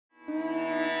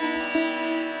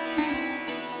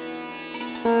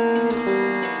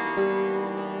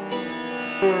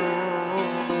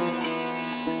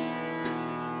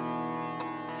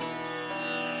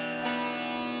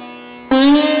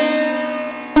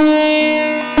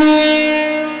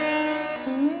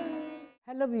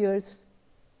viewers,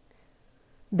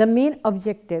 the main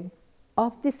objective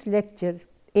of this lecture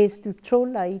is to throw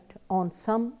light on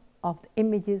some of the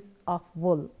images of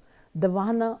bull, the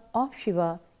Vahana of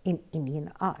Shiva in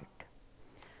Indian art.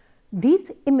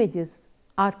 These images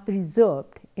are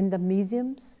preserved in the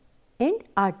museums and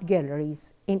art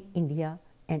galleries in India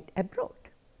and abroad.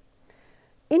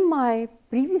 In my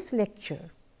previous lecture,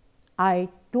 I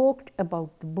talked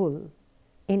about the bull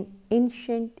in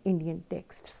ancient Indian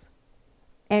texts,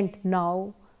 and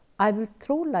now I will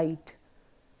throw light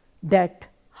that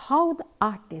how the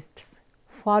artists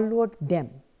followed them,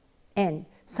 and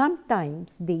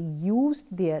sometimes they used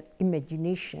their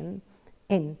imagination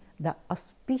in the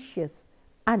auspicious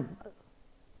animal.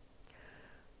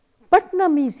 Patna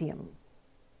Museum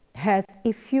has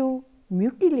a few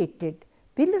mutilated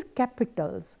pillar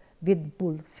capitals with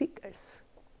bull figures.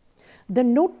 The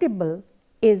notable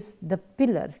is the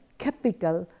pillar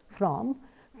capital from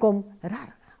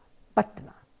Komrara,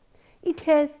 Patna. It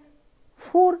has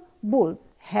 4 bulls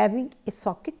having a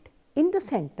socket in the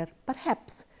center,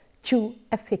 perhaps to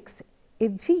affix a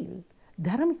wheel,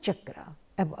 Dharam Chakra,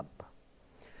 above.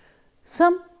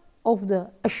 Some of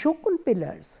the Ashokan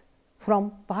pillars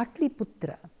from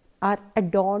Patliputra are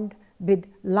adorned with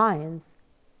lions,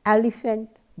 elephant,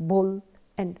 bull,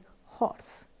 and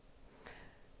horse.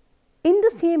 In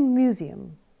the same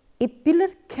museum, a pillar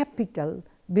capital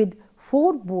with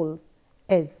 4 bulls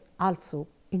is also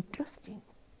interesting.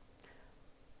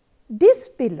 This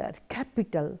pillar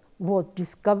capital was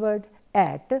discovered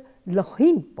at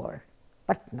Lohinpur,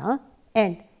 Patna,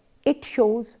 and it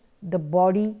shows the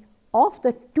body of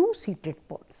the 2-seated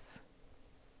bulls.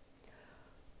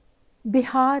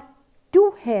 Bihar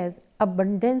too has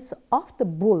abundance of the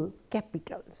bull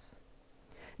capitals.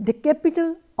 The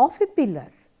capital of a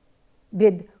pillar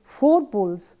with 4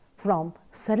 bulls from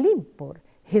Salimpur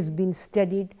has been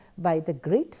studied by the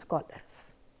great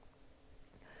scholars.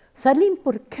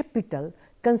 Salimpur capital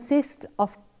consists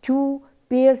of 2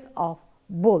 pairs of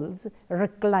bulls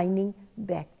reclining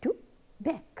back to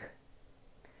back.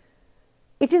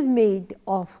 It is made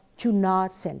of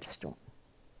Chunar sandstone.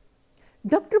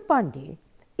 Dr. Pandey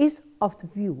is of the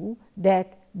view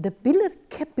that the pillar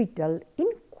capital in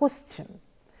question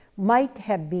might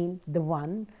have been the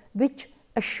one which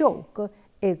Ashoka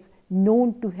is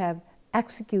known to have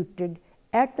executed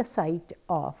at the site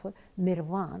of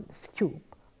Mirvan Stup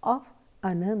of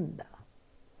Ananda.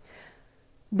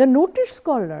 The noted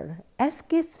scholar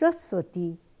S.K.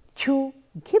 Saraswati Chu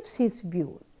gives his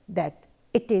view that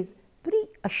it is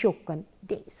pre-Ashokan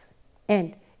days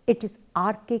and it is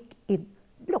archaic in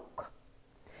look.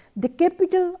 The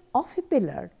capital of a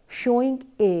pillar showing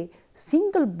a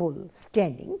single bull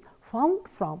standing found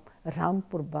from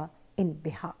Rampurba in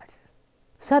Bihar.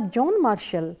 Sir John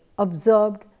Marshall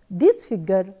observed this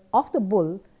figure of the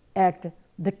bull at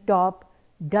the top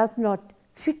does not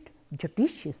fit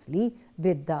judiciously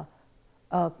with the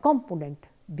component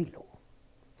below.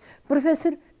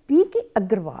 Professor P.K.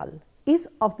 Agarwal is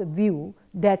of the view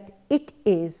that it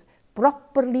is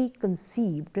properly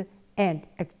conceived and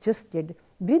adjusted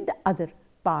with the other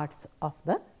parts of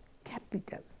the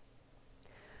capital.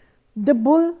 The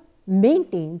bull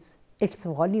maintains its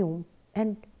volume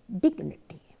and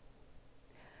dignity.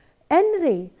 N.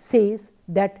 Ray says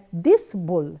that this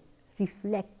bull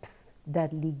reflects the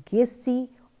legacy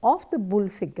of the bull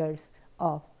figures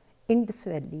of Indus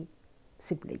Valley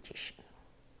civilization.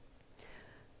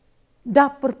 The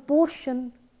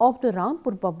proportion of the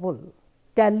Rampurba bull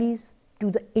tallies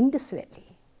to the Indus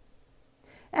Valley.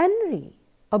 Henry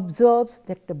observes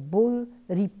that the bull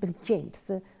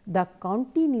represents the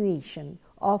continuation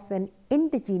of an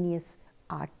indigenous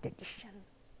art tradition,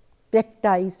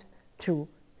 practiced through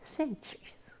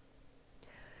centuries.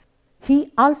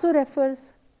 He also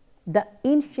refers the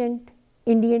ancient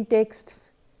Indian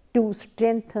texts to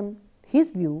strengthen his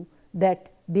view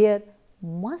that there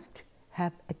must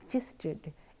have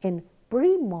existed in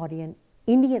pre-Mauryan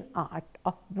Indian art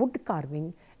of wood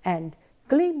carving and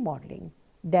clay modeling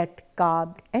that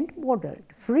carved and modeled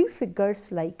free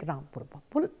figures like Rampurba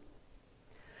bull.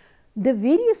 The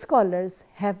various scholars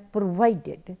have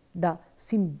provided the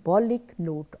symbolic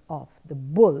note of the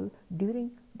bull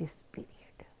during this period.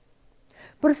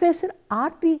 Professor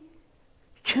R.P.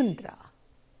 Chandra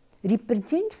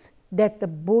represents that the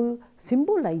bull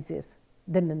symbolizes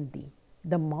the Nandi,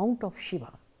 the mount of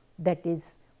Shiva. That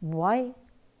is why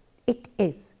it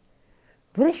is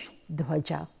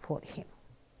Vrishadhwaja for him.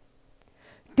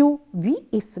 To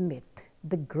V.E. Smith,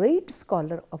 the great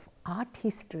scholar of art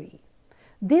history,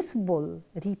 this bull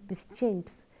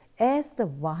represents as the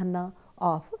Vahana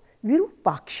of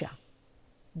Virupaksha,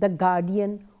 the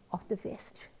guardian of the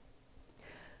West.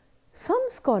 Some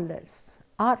scholars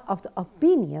are of the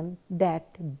opinion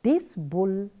that this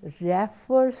bull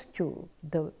refers to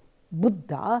the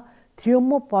Buddha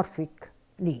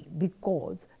theomorphically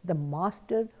because the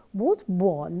master was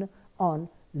born on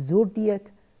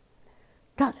zodiac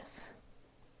Taurus.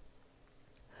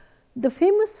 The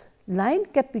famous lion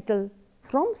capital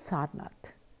from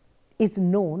Sarnath is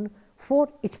known for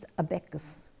its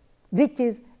abacus, which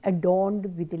is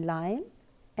adorned with a lion,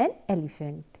 an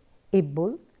elephant, a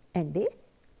bull and a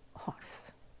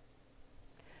horse.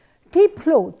 T.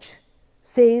 Bloch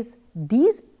says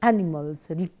these animals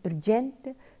represent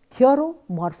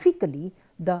theomorphically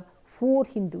the four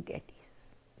Hindu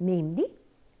deities, namely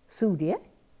Surya,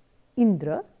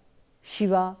 Indra,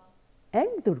 Shiva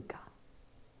and Durga,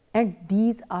 and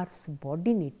these are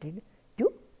subordinated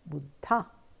to Buddha.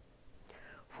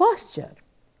 Forster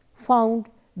found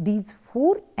these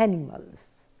four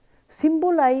animals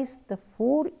symbolize the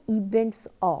four events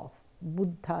of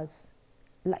Buddha's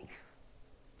life.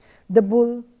 The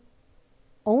bull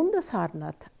on the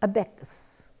Sarnath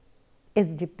abacus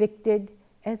is depicted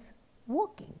as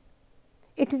walking.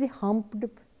 It is humped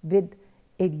with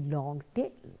a long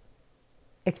tail.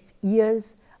 Its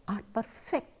ears are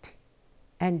perfect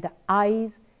and the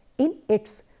eyes in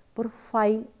its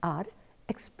profile are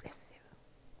expressive.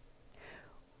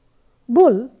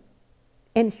 Bull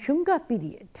in Shunga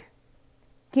period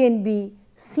can be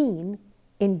seen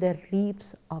in the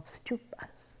reliefs of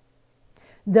stupas.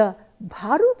 The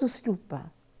Bharut stupa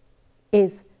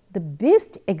is the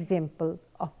best example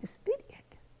of this period.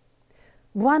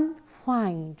 One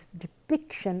finds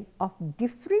depiction of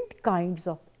different kinds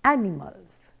of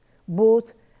animals,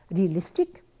 both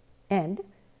realistic and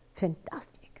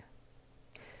fantastic.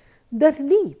 The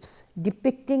reliefs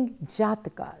depicting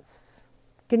Jatakas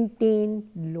contain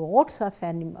lots of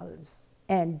animals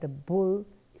and the bull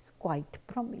is quite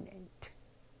prominent.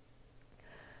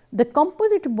 The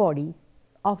composite body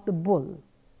of the bull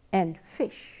and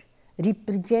fish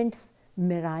represents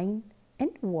marine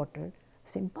and water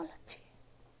symbology.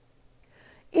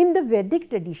 In the Vedic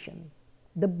tradition,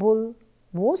 the bull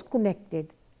was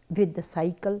connected with the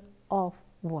cycle of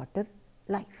water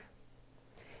life.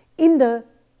 In the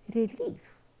relief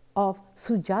of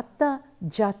Sujata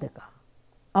Jataka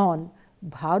on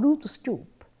Bharut Stup,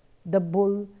 the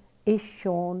bull is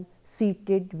shown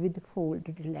seated with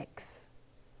folded legs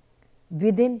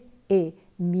within a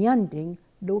meandering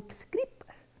lotus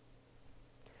creeper.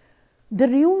 The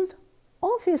ruins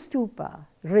of a stupa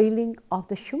railing of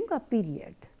the Shunga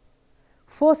period,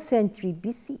 1st century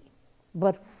BC,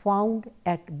 were found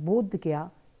at Bodh Gaya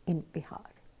in Bihar.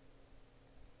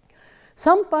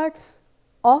 Some parts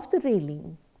of the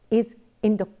railing is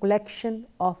in the collection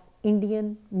of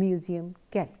Indian Museum,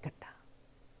 Calcutta.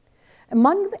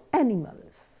 Among the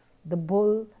animals, the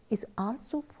bull is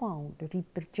also found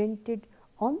represented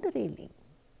on the railing.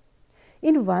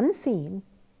 In one scene,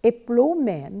 a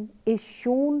plowman is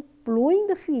shown plowing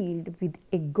the field with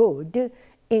a goad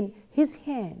in his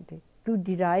hand to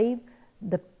drive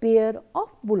the pair of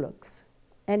bullocks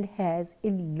and has a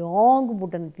long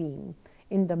wooden beam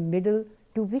in the middle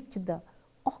to which the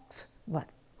ox were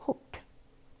hooked.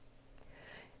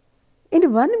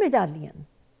 In one medallion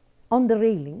on the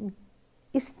railing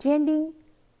is standing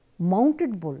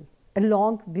mounted bull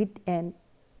along with an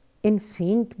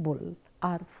infant bull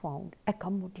are found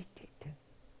accommodated.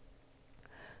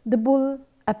 The bull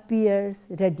appears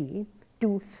ready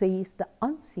to face the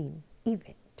unseen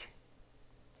event.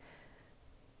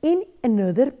 In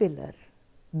another pillar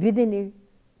within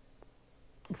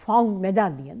a found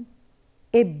medallion,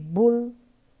 a bull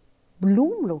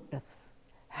bloom lotus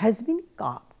has been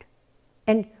carved,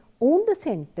 and on the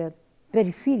center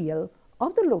peripheral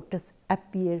of the lotus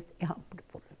appears a humped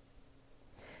bull.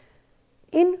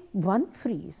 In one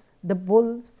frieze, the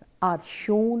bulls are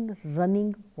shown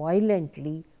running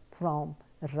violently from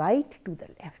right to the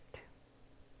left.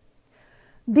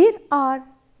 There are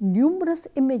numerous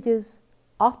images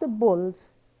of the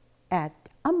bulls at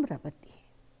Amravati.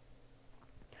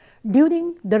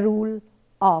 During the rule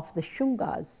of the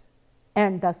Shungas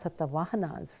and the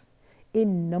Satavahanas, a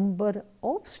number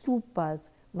of stupas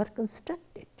were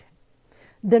constructed.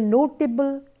 The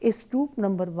notable is stupa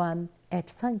number 1 at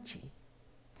Sanchi.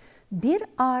 There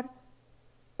are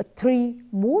 3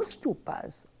 more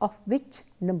stupas, of which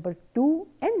number 2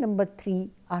 and number 3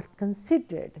 are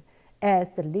considered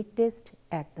as the latest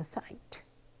at the site.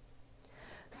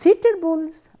 Seated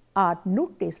bulls are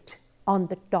noticed on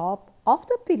the top of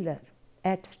the pillar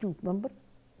at stupa number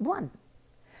 1.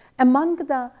 Among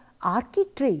the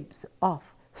architraves of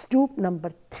stupa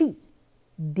number 3,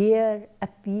 there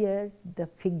appear the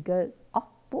figures of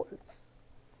bulls.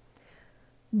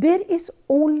 There is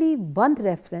only one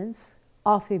reference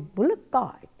of a bullock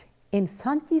cart in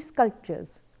Sanchi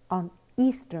sculptures on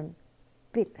eastern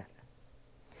pillar.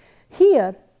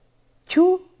 Here,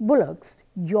 two bullocks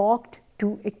yoked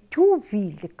to a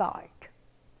two-wheeled cart.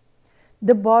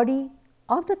 The body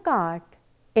of the cart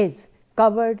is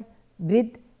covered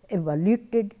with a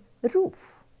valuted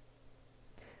roof.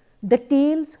 The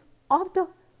tails of the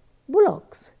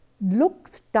bullocks look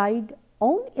tied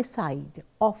on a side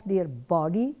of their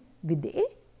body with a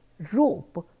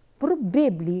rope,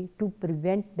 probably to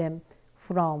prevent them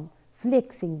from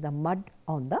flexing the mud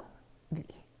on the way.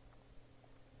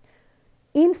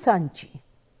 In Sanchi,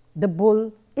 the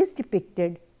bull is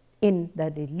depicted in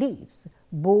the reliefs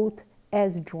both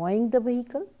as drawing the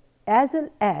vehicle as well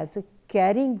as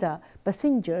carrying the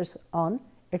passengers on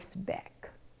its back.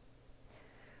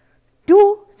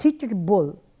 Two-seated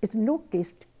bull is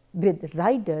noticed with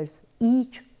riders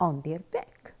each on their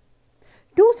back.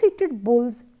 Two-seated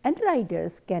bulls and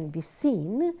riders can be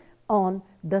seen on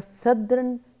the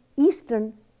southern,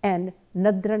 eastern and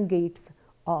northern gates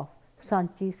of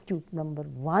Sanchi Stup number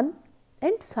 1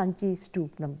 and Sanchi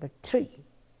Stup number 3.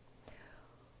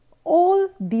 All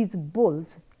these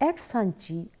bulls at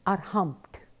Sanchi are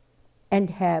humped and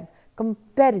have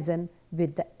comparison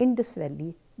with the Indus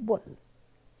Valley bull.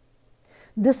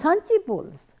 The Sanchi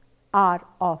bulls are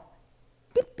of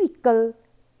typical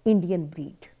Indian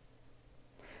breed.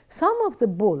 Some of the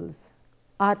bulls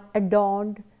are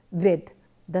adorned with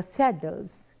the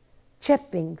saddles,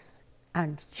 chappings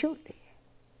and chole.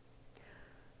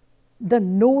 The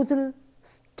nozzle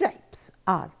stripes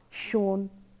are shown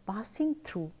passing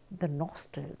through the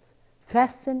nostrils,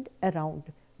 fastened around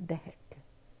the head.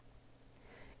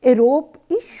 A rope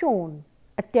is shown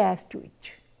attached to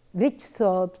it, which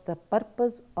serves the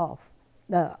purpose of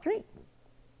the ring.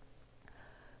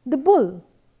 The bull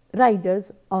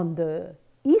riders on the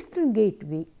eastern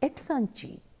gateway at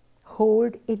Sanchi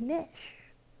hold a lash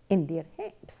in their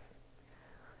hands.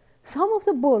 Some of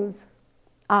the bulls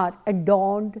are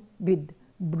adorned with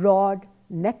broad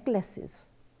necklaces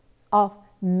of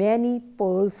many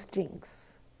pearl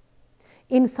strings.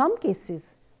 In some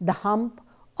cases, the hump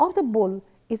of the bull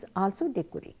is also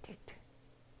decorated.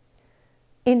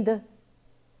 In the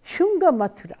Shunga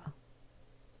Mathura,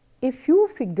 a few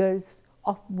figures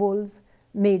of bulls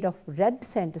made of red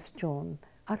sandstone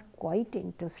are quite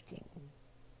interesting.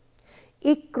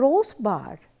 A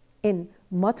crossbar in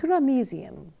Mathura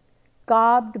Museum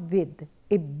carved with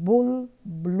a bull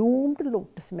bloomed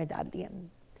lotus medallion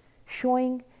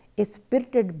showing a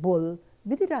spirited bull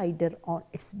with a rider on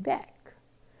its back,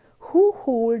 who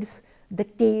holds the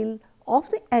tail of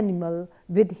the animal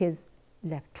with his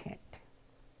left hand.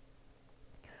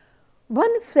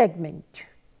 One fragment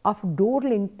of door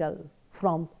lintel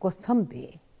from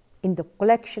Kosambe in the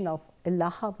collection of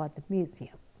Allahabad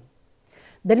Museum.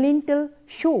 The lintel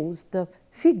shows the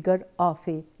figure of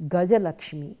a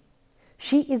Gajalakshmi.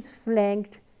 She is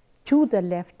flanked to the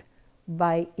left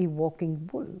by a walking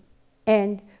bull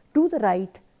and to the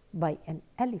right by an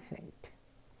elephant.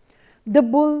 The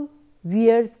bull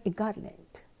wears a garland.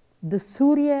 The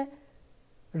Surya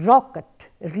rocket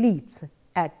reliefs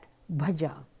at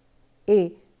Bhaja.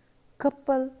 A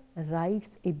couple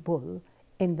rides a bull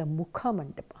in the Mukha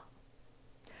Mandapa.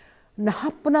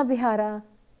 Nahapana Vihara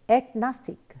at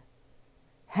Nasik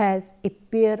has a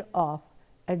pair of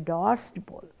adorned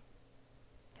bull.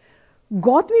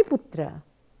 Gautami Putra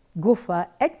Gufa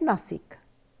at Nasik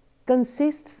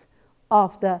consists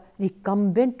of the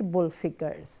recumbent bull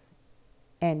figures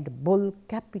and bull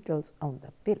capitals on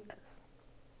the pillars.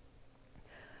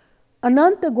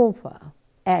 Ananta Gufa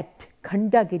at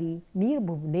Khandagiri near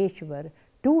Bhubaneswar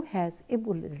too has a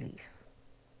bull relief.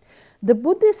 The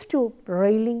Buddhist stupa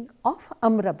railing of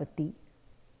Amravati,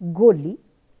 Goli,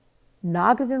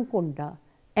 Nagarjunakonda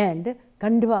and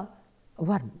Kandva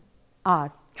Varm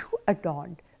are too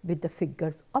adorned with the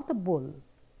figures of the bull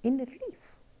in relief.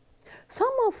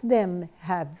 Some of them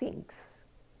have wings.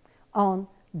 On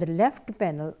the left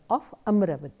panel of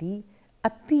Amravati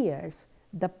appears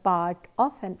the part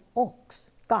of an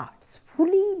ox cart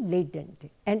fully laden,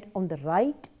 and on the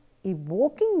right a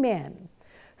walking man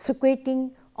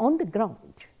squatting on the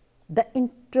ground. The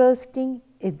interesting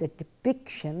is the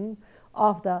depiction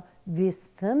of the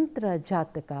Visantra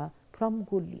Jataka from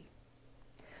Guli.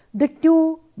 The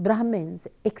two Brahmins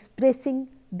expressing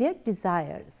their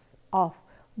desires of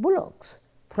bullocks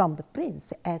from the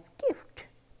prince as gift.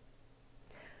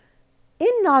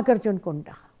 In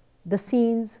Nagarjunakonda, the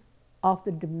scenes of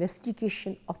the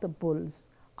domestication of the bulls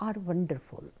are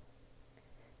wonderful.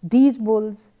 These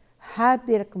bulls have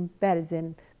their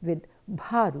comparison with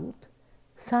Bharut,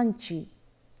 Sanchi,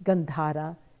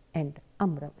 Gandhara and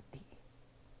Amravati.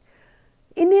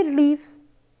 In a relief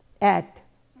at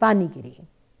Panigiri,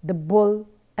 the bull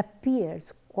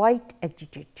appears quite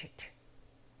agitated.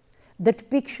 The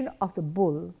depiction of the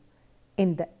bull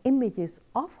in the images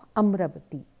of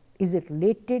Amravati is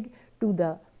related to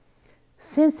the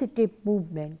sensitive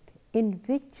movement in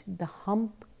which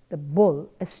the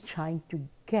bull is trying to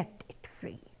get it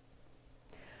free.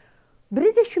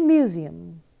 British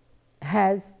Museum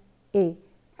has a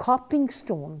coping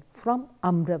stone from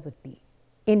Amravati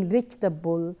in which the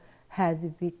bull has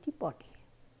a weighty body.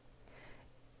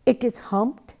 It is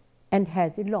humped and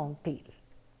has a long tail,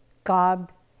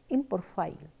 carved in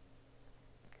profile.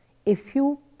 A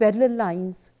few parallel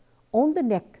lines on the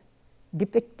neck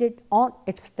depicted on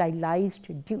its stylized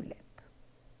dewlap.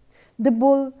 The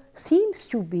bull seems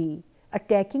to be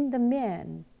attacking the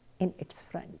man in its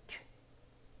front.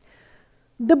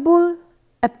 The bull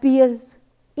appears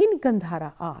in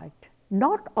Gandhara art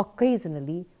not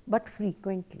occasionally but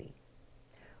frequently.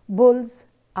 Bulls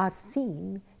are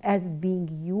seen as being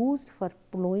used for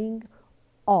pulling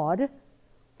or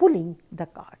pulling the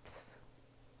carts.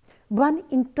 One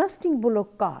interesting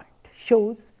bullock cart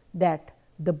shows that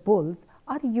the bulls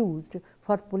are used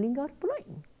for pulling or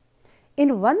pulling.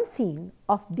 In one scene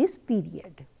of this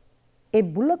period, a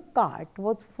bullock cart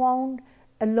was found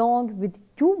along with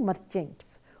two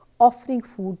merchants offering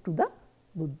food to the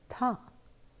Buddha.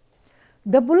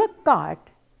 The bullock cart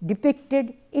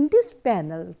depicted in this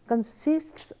panel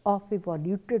consists of a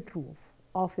voluted roof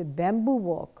of a bamboo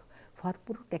walk for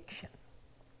protection.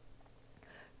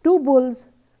 Two bulls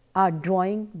are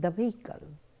drawing the vehicle.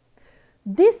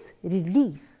 This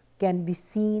relief can be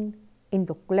seen in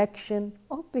the collection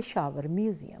of Peshawar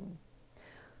Museum.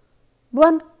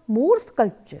 One more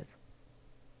sculpture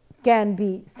can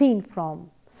be seen from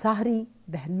Sahri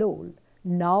Behlol,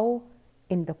 now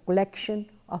in the collection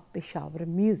of Peshawar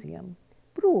Museum,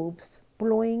 proves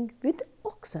ploughing with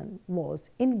oxen was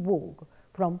in vogue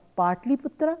from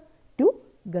Patliputra to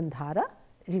Gandhara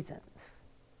regions.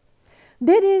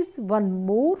 There is one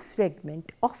more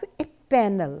fragment of a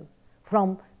panel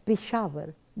from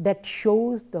Peshawar that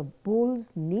shows the bulls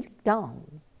kneeling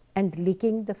down and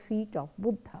licking the feet of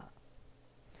Buddha.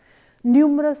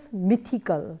 Numerous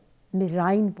mythical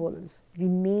marine bulls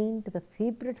remained the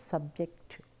favorite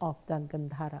subject of the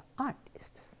Gandhara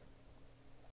artists.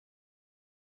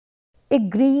 A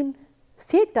green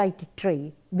satite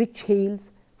tray which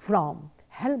hails from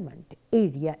Helmand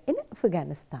area in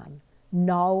Afghanistan,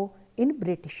 now in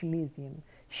British Museum,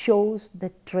 shows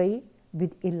the tray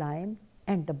with a lion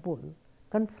and a bull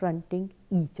confronting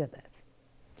each other.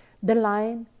 The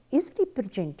lion is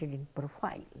represented in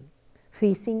profile,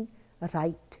 facing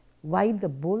right, while the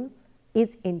bull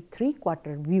is in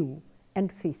three-quarter view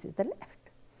and faces the left.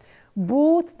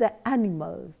 Both the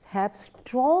animals have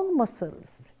strong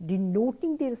muscles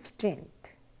denoting their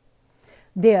strength.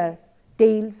 Their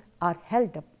tails are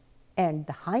held up and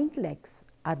the hind legs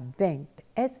are bent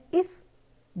as if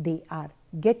they are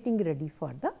getting ready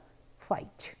for the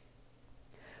fight.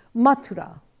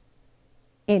 Mathura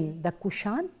in the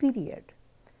Kushan period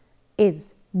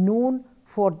is known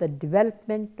for the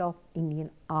development of Indian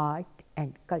art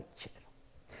and culture.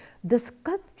 The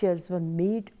sculptures were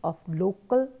made of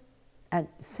local and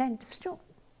sandstone.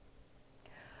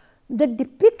 The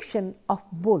depiction of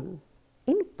bull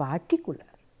in particular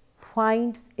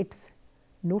finds its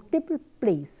notable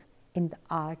place in the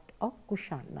art of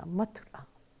Kushana Mathura.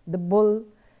 The bull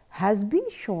has been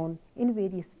shown in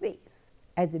various ways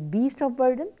as a beast of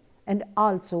burden and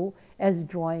also as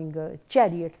drawing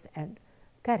chariots and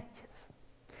carriages.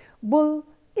 Bull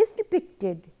is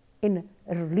depicted in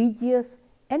religious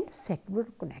and secular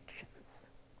connections.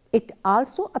 It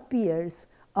also appears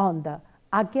on the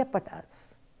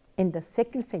Agyapatas in the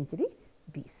 2nd century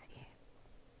BC.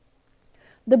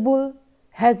 The bull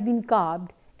has been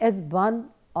carved as one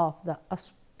of the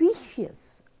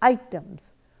auspicious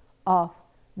items of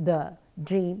the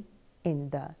dream in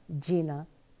the Jaina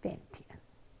pantheon.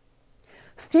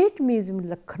 State Museum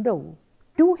Lucknow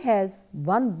too has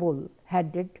one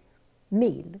bull-headed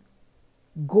male,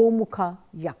 Gomukha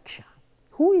Yaksha,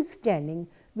 who is standing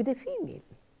with a female.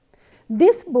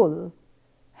 This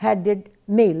bull-headed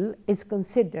male is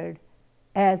considered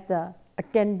as the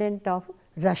attendant of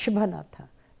Rishabhanatha,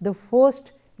 the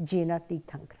first Jaina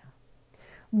Tirthankara.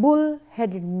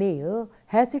 Bull-headed male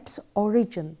has its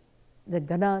origin the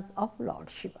Ganas of Lord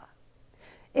Shiva.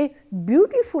 A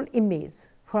beautiful image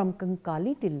from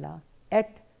Kankali Tilla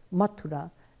at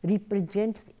Mathura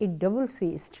represents a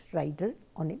double-faced rider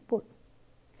on a bull.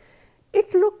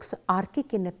 It looks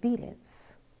archaic in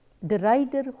appearance. The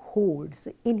rider holds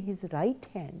in his right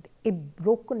hand a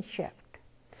broken shaft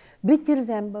which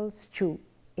resembles to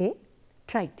a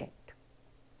trident.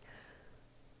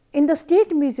 In the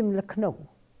State Museum, Lucknow,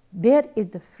 there is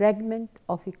the fragment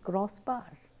of a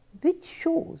crossbar which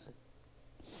shows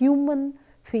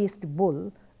human-faced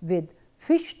bull with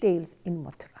fish tails in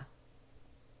Mathura.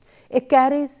 A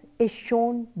carriage is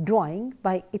shown drawing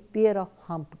by a pair of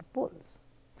humped bulls.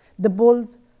 The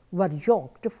bulls were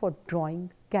yoked for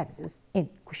drawing carriages in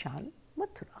Kushan,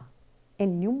 Mathura,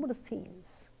 in numerous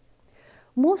scenes.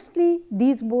 Mostly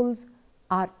these bulls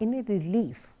are in a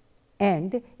relief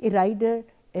and a rider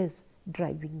is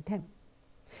driving them.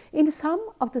 In some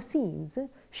of the scenes,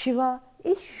 Shiva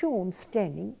is shown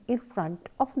standing in front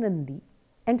of Nandi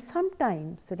and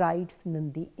sometimes rides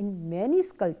Nandi in many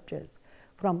sculptures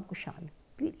from Kushan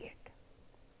period.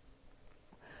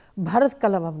 Bharat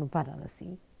Kala Bhavan,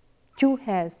 Varanasi too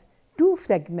has two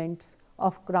fragments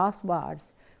of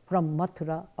crossbars from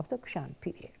Mathura of the Kushan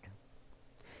period.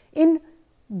 In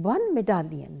one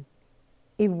medallion,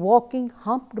 a walking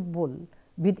humped bull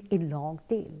with a long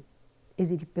tail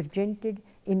is represented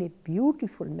in a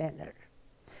beautiful manner.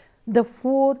 The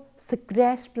four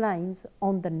scratched lines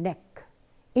on the neck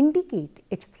indicate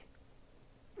its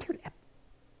tulip.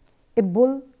 A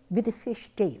bull with a fish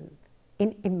tail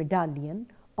in a medallion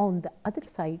on the other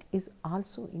side is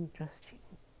also interesting.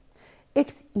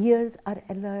 Its ears are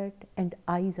alert and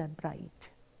eyes are bright.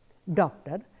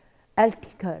 Dr.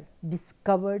 Altiker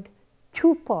discovered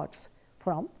two pots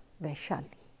from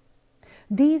Vaishali.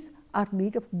 These are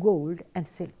made of gold and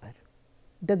silver.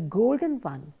 The golden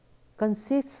one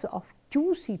consists of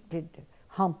two-seated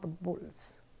humped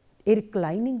bulls. A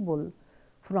reclining bull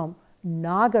from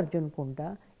Nagarjun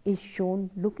Kunda is shown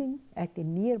looking at a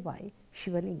nearby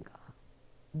Shivalinga.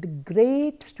 The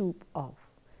great stupa of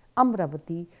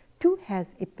Amravati too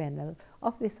has a panel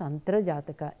of Vesantara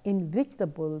Jataka in which the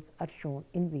bulls are shown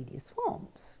in various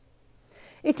forms.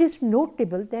 It is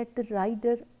notable that the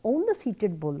rider on the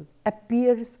seated bull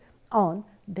appears on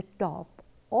the top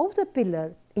of the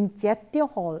pillar in Chaitya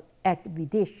Hall at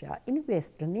Videsha in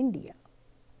western India.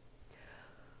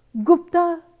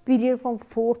 Gupta period from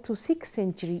 4th to 6th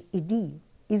century AD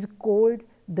is called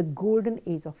the Golden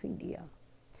Age of India.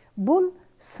 Bull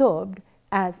served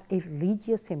as a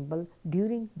religious symbol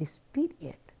during this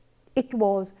period. It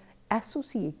was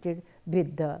associated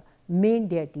with the main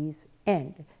deities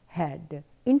and had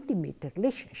intimate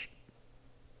relationship.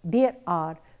 There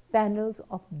are panels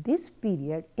of this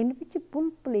period in which a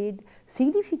bull played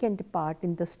significant part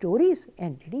in the stories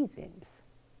and legends.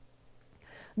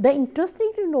 The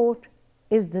interesting to note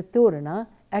is the Torana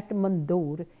at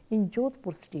Mandoor in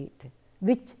Jodhpur state,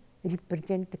 which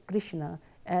represent Krishna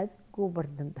as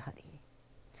Govardhandhari.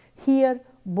 Here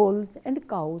bulls and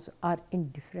cows are in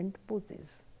different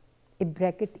poses. A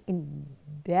bracket in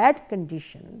bad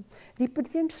condition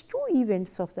represents two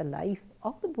events of the life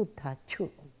of the Buddha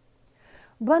too.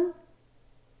 One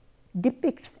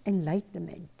depicts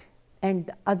enlightenment and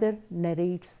the other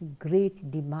narrates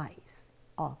great demise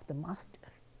of the master.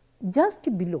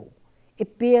 Just below, a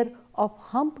pair of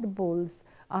humped bulls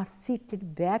are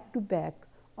seated back to back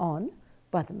on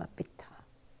Padmapittha.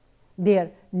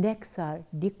 Their necks are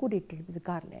decorated with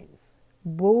garlands.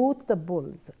 Both the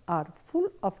bulls are full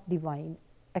of divine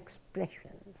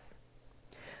expressions.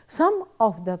 Some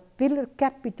of the pillar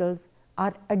capitals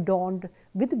are adorned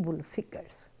with bull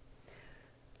figures.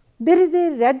 There is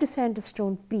a red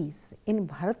sandstone piece in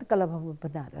Bharat Kala Bhavan,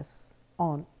 Banaras,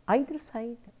 on either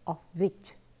side of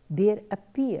which there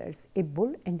appears a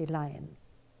bull and a lion.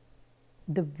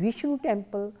 The Vishnu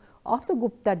temple of the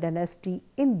Gupta dynasty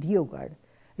in Deogarh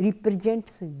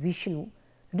represents Vishnu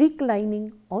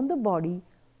reclining on the body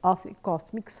of a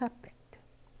cosmic serpent.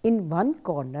 In one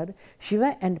corner,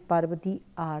 Shiva and Parvati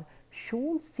are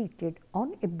shown seated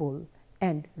on a bull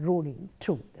and rolling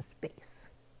through the space.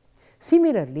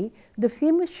 Similarly, the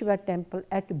famous Shiva temple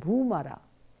at Bhumara,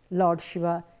 Lord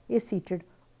Shiva is seated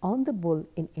on the bull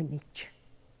in a niche.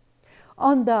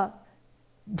 On the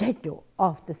dado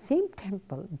of the same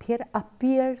temple, there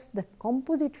appears the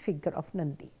composite figure of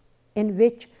Nandi, in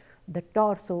which the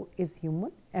torso is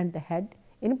human and the head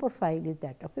in profile is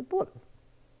that of a bull.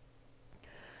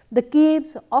 The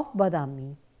caves of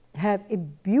Badami have a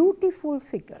beautiful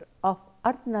figure of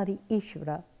Ardhanari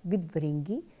Ishvara with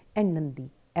Varingi and Nandi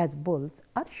as bulls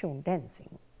are shown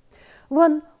dancing.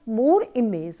 One more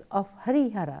image of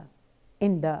Harihara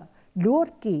in the lower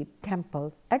cave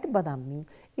temples at Badami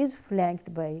is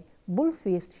flanked by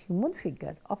bull-faced human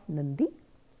figure of Nandi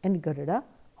and Garuda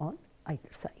on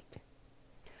either side.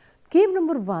 Cave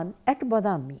number 1 at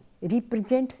Badami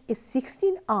represents a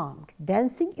 16-armed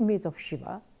dancing image of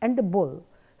Shiva and the bull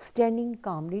standing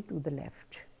calmly to the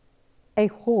left. a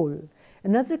whole,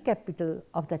 another capital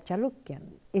of the Chalukyan,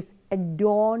 is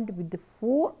adorned with the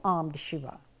four-armed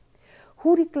Shiva,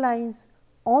 who reclines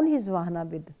on his Vahana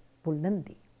with bull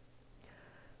Nandi.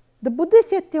 The Buddhist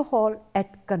Chaitya Hall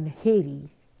at Kanheri,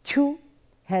 Chu,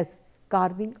 has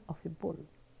carving of a bull.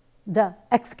 The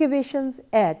excavations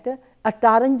at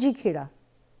Ataranji Kheda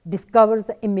discovers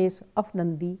the image of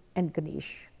Nandi and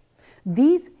Ganesh.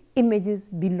 These images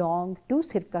belong to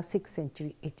circa 6th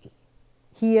century AD.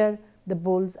 Here the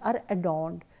bulls are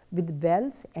adorned with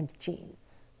bells and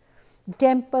chains. The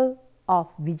temple of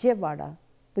Vijayawada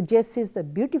possesses the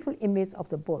beautiful image of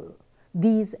the bull.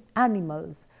 These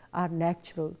animals are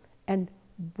natural and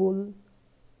bull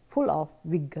full of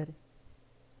vigor.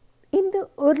 In the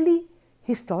early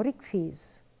historic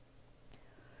phase,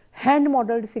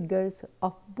 hand-modelled figures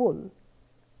of bull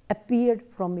appeared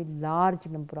from a large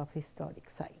number of historic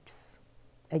sites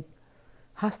like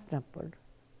Hastinapur,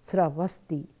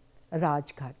 Sravasti,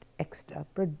 Rajghat, etc.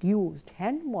 produced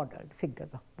hand-modelled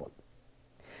figures of bull.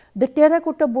 The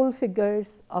terracotta bull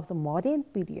figures of the Mauryan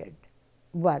period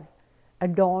were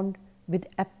adorned with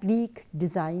applique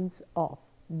designs of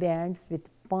bands with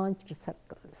punched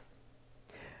circles.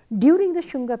 During the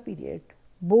Shunga period,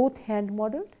 both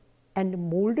hand-modelled and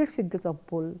moulded figures of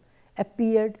bull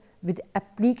appeared with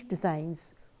applique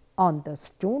designs on the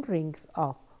stone rings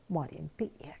of Mauryan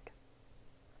period.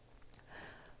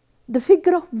 The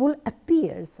figure of bull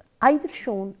appears either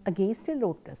shown against a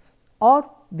lotus or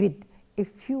with a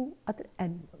few other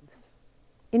animals.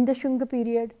 In the Shunga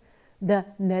period, the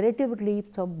narrative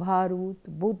reliefs of Bharut,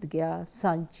 Bodhgaya,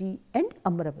 Sanchi and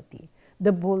Amravati,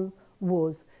 the bull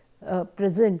was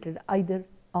presented either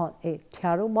on a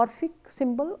theuromorphic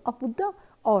symbol of Buddha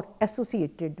or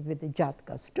associated with the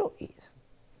Jataka stories.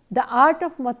 The art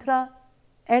of Mathura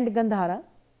and Gandhara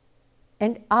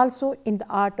and also in the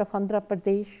art of Andhra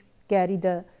Pradesh carry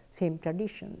the same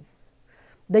traditions.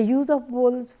 The use of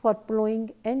bulls for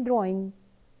plowing and drawing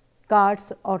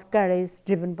carts or carriages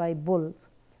driven by bulls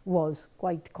was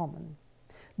quite common.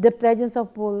 The presence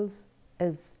of bulls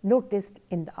is noticed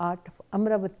in the art of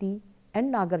Amravati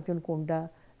and Nagarjuna Konda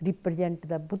represent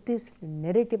the Buddhist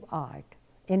narrative art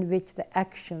in which the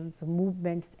actions,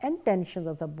 movements and tensions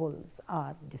of the bulls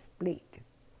are displayed.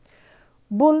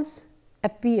 Bulls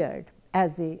appeared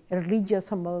as a religious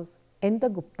symbols in the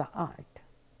Gupta art.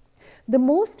 The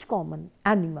most common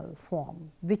animal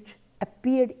form which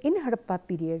appeared in Harappa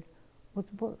period was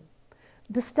bull.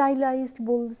 The stylized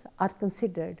bulls are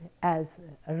considered as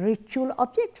ritual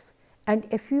objects and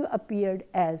a few appeared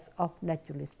as of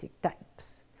naturalistic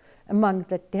types. Among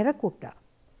the terracotta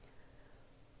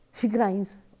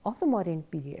figurines of the Mauryan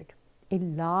period, a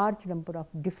large number of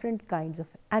different kinds of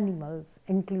animals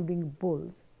including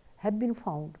bulls have been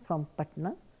found from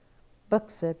Patna,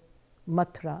 Buxar,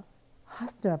 Mathura,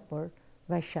 Hastinapur,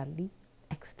 Vaishali,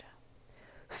 etc.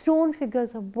 Stone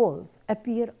figures of bulls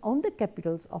appear on the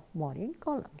capitals of Mauryan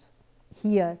columns.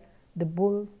 Here the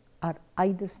bulls are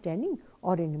either standing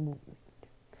or in movement.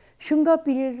 Shunga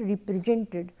period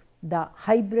represented the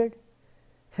hybrid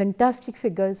fantastic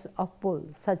figures of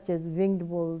bulls such as winged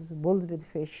bulls, bulls with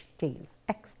fish tails,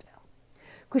 etc.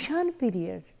 Kushan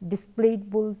period displayed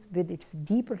bulls with its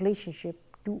deep relationship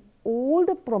to all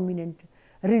the prominent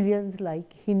religions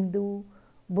like Hindu,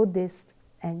 Buddhist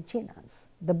and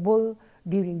Jainas. The bull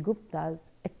during Guptas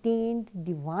attained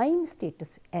divine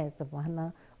status as the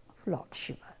Vahana of Lord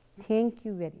Shiva. Thank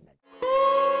you very much.